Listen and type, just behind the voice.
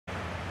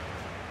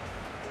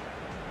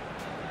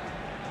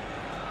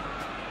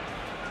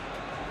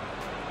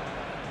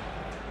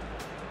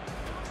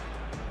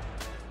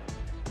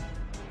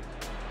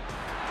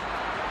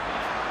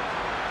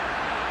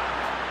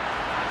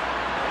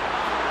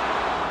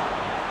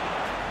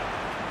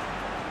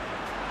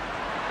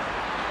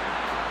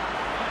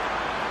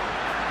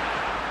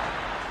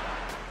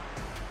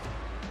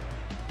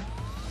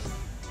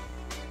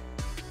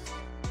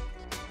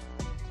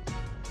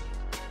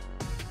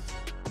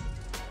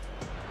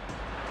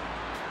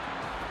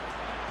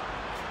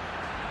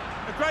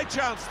A great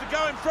chance to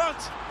go in front,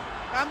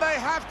 and they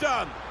have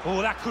done.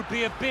 Oh, that could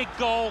be a big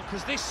goal,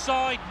 because this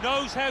side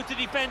knows how to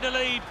defend a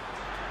lead.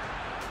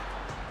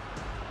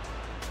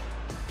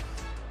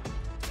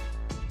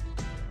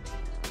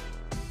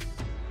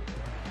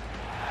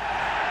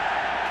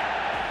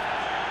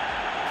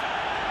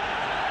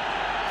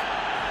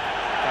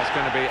 That's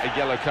going to be a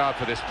yellow card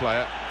for this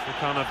player. We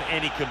can't have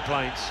any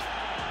complaints.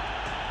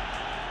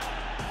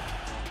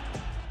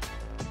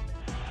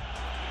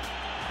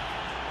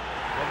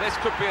 Well, this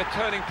could be a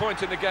turning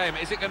point in the game.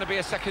 Is it going to be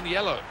a second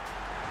yellow?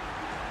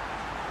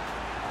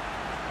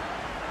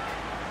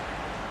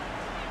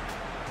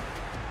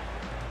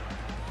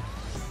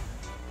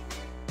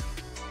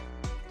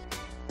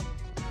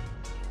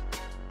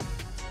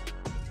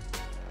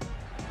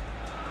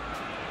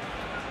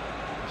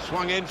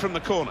 Swung in from the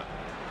corner.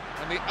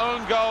 And the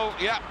own goal,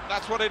 yeah,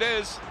 that's what it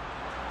is.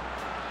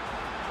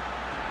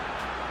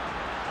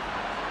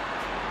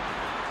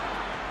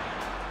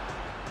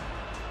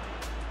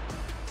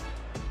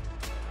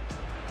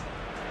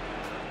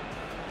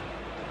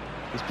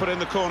 He's put in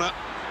the corner.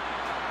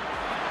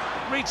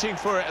 Reaching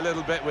for it a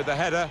little bit with the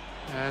header,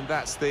 and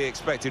that's the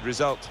expected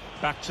result.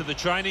 Back to the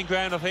training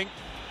ground, I think.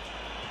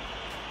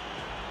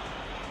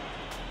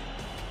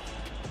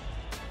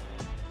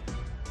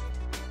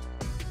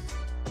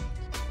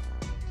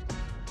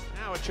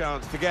 Now a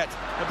chance to get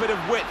a bit of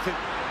width.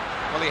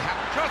 Well, he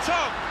shot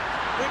on!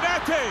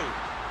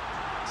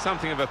 Linati!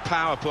 Something of a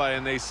power play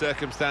in these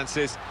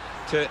circumstances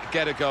to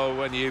get a goal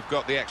when you've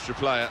got the extra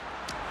player.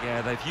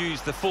 Yeah, they've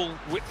used the full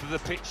width of the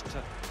pitch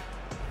to